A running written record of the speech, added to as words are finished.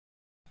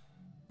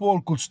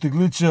Pol kod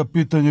štiglića,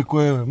 pitanje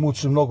koje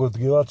muči mnogo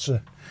odgivače,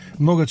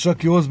 mnogo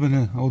čak i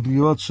ozbiljne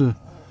odgivače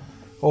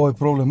ovaj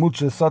problem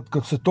muče. Sad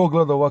kad se to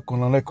gleda ovako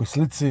na nekoj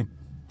slici,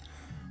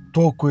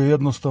 toliko je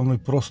jednostavno i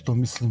prosto,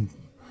 mislim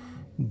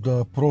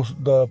da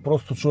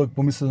prosto čovjek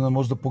pomisli da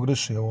možda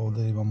pogreši. Evo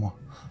ovdje imamo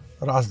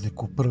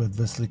razliku prve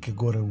dve slike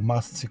gore u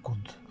masci kod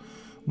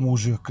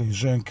mužika i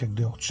ženke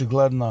gdje je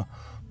očigledna,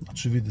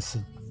 znači vidi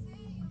se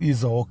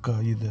iza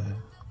oka ide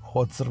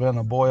ova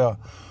crvena boja.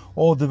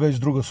 Ovdje već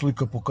druga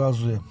slika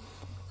pokazuje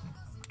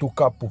tu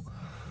kapu.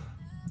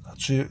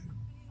 Znači,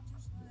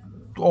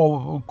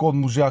 kod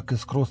mužjaka je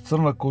skroz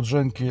crna, kod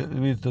ženke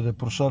vidite da je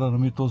prošarana,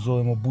 mi to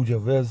zovemo bulja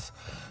vez.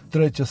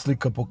 Treća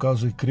slika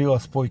pokazuje krila,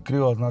 spoj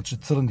krila, znači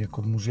crn je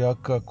kod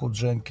mužjaka, kod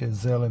ženke je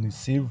zeleni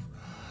siv.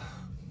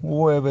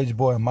 Ovo je već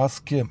boja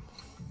maske.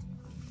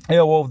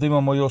 Evo ovdje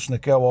imamo još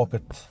neke, evo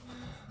opet,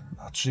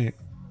 znači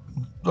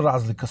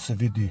razlika se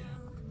vidi.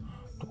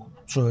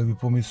 Čovjek bi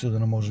pomislio da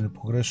ne može ni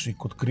pogreši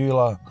kod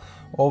krila.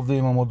 Ovdje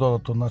imamo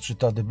dodatno, znači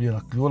ta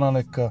debljina kljuna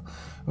neka,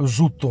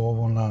 žuto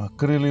ovo na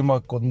krilima,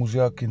 kod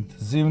mužjaka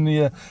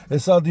intenzivnije.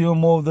 Sad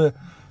imamo ovdje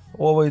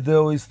ovaj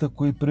deo isto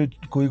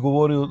koji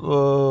govori,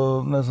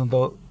 ne znam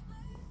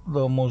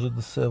da može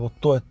da se, evo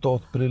to je to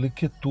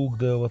otprilike, tu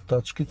gdje je ova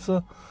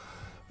tačkica.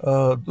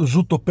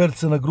 Žuto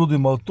perce na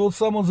grudima, ali to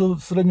samo za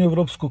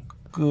srednjoevropskog,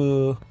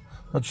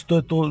 znači to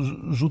je to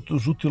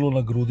žutilo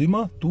na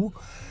grudima, tu.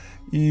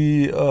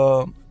 I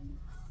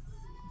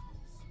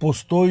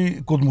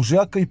postoji kod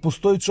mužjaka i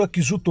postoji čak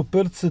i žuto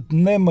perce,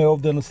 nema je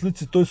ovdje na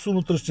slici, to je s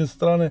unutrašnje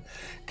strane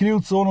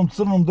krilca, u onom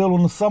crnom delu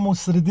na samoj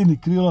sredini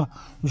krila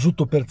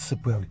žuto perce se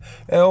pojavi.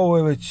 Ovo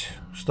je već,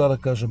 šta da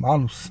kažem,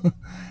 anus.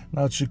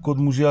 Znači kod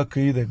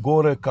mužjaka ide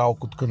gore, kao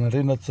kod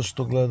kanarinaca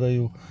što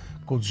gledaju,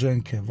 kod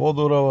ženke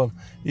vodoravan.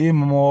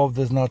 Imamo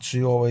ovdje,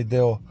 znači, ovaj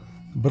deo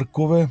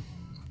brkove.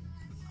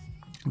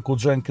 Kod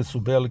ženke su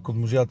beli, kod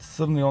mužjaka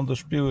crni, onda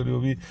špiveri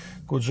ovi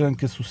kod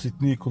ženke su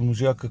sitniji, kod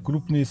mužjaka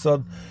krupniji.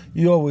 Sad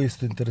i ovo je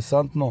isto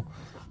interesantno,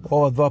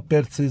 ova dva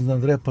perca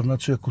iznad repa,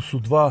 znači ako su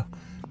dva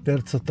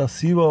perca ta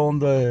siva,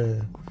 onda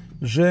je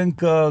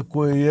ženka,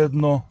 ako je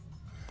jedno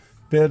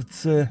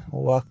perce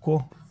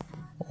ovako,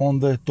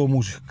 onda je to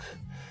mužjak.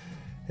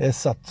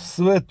 Sad,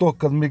 sve to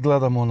kad mi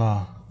gledamo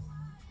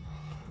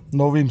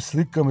na ovim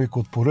slikama i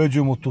kod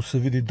poređujemo, tu se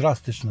vidi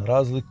drastična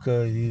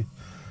razlika i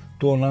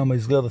to nama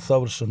izgleda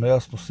savršeno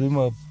jasno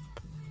svima,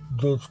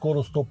 da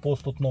skoro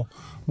 100%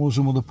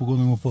 možemo da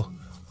pogodimo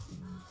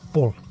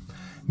pol.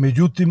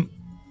 Međutim,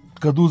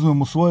 kad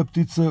uzmemo svoje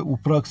ptice, u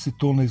praksi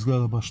to ne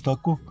izgleda baš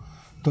tako,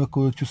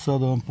 tako da ću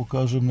sada vam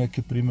pokažem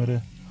neke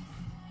primjere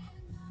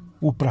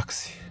u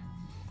praksi,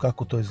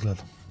 kako to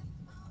izgleda.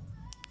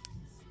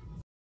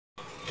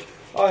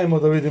 Ajmo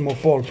da vidimo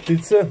pol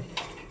ptice,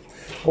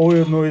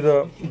 ujedno i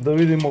da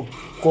vidimo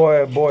koja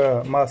je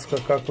boja maska,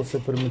 kako se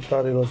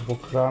primitarila zbog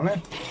hrane.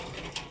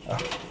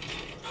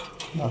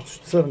 Znači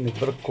crni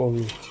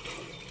brkovi,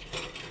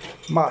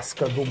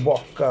 maska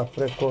duboka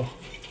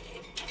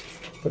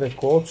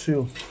preko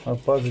očiju, a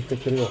pazite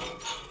krilo.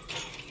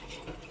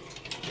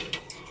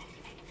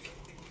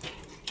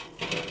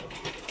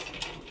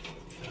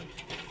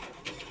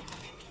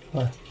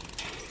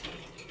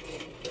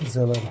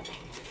 Zeleno.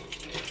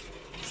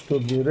 Što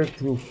bi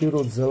rekli u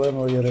Pirot,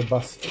 zeleno je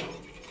rebasto.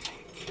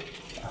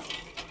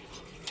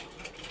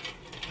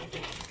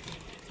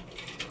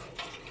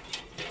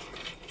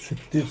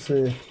 Ptica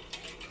je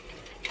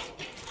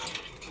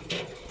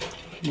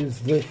iz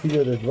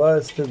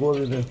 2020.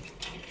 godine.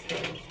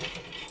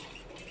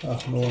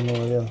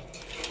 001.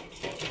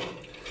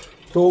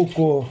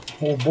 Toliko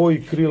o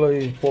boji krila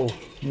i pol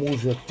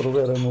mužjak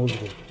provereno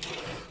uzgoj.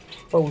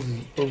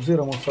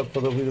 Pauziramo sad pa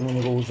da vidimo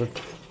njegovu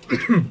ženku.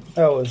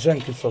 Evo je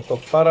ženkica od tog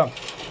para.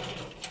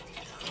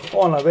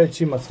 Ona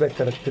već ima sve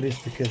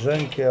karakteristike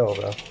ženke. Evo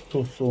ga,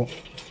 tu su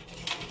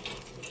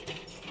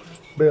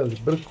beli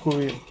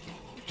brkovi.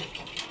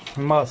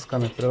 Maska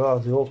ne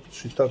prelazi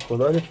opić i tako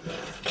dalje,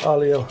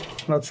 ali evo,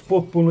 znači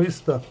potpuno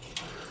ista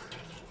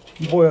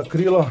boja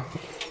krila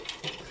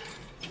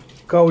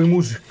kao i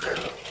mužik.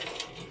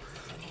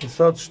 I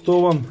sad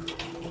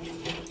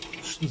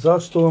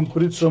zašto vam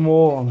pričam o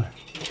ovome?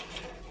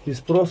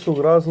 Iz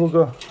prostog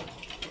razloga,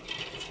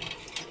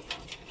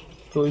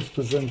 to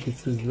isto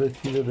ženkica iz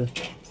 2000,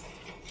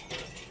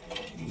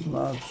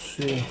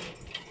 znači,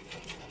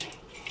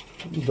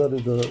 da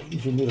li da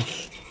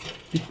zoomiraš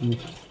pitanje?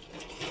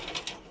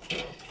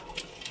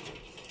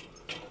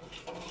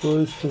 To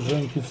je isto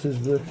ženkica iz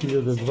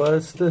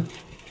 2020.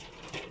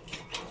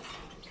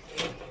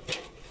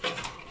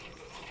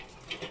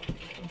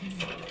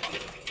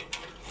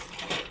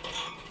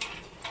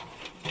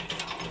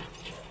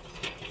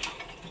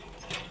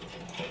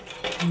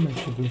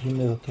 Neću da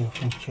zoomira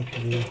telefon,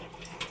 čekaj da je.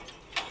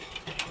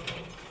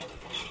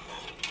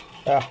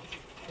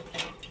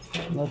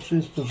 Znači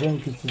isto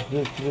ženkica iz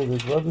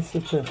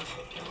 2020.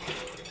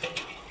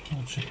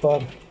 Znači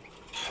par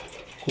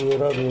koji je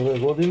radio ove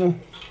godine.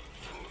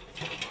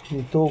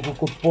 I toliko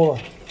kod pola.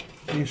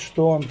 I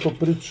što vam to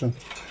pričam?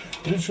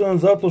 Pričam vam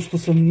zato što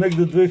sam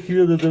negdje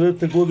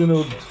 2009. godine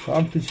od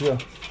Antića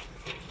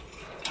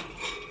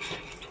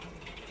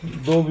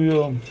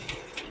dobio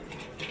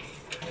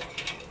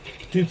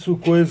pticu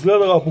koja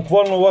izgledala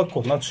bukvalno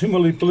ovako. Znači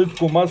imali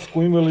plitku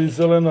masku, imali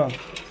zelena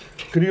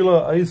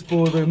krila, a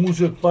ispod da je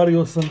mužjak,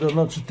 pario sam ga,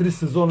 znači 3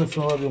 sezone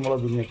sam vadio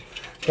mladu njega.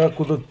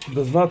 Tako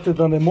da znate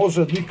da ne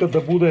može nikad da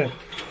bude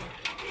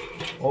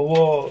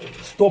ovo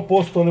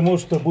 100%, ne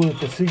možete da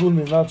budete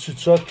sigurni, znači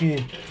čak i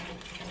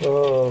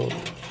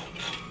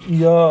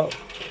ja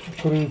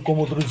prilikom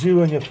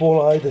određivanja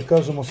pola, ajde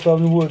kažemo,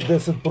 stavljam uvijek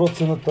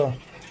 10%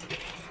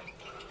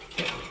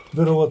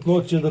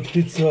 verovatnoće da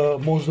ptica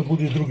možda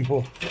bude i drugi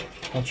pol.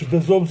 Znači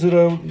bez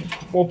obzira,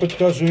 opet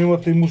kažem,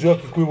 imate i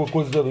mužjake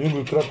koji izgledaju,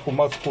 imaju kratku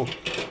masku,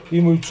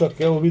 imaju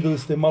čak, evo vidjeli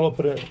ste malo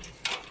pre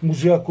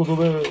mužjak od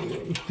ove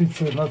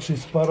ptice, znači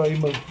iz para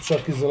ima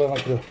čak i zelena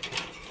krila.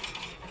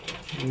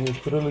 I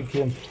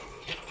otprilike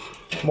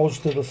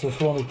možete da se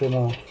oslonite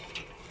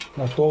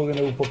na to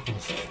ognjene u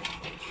potpunosti.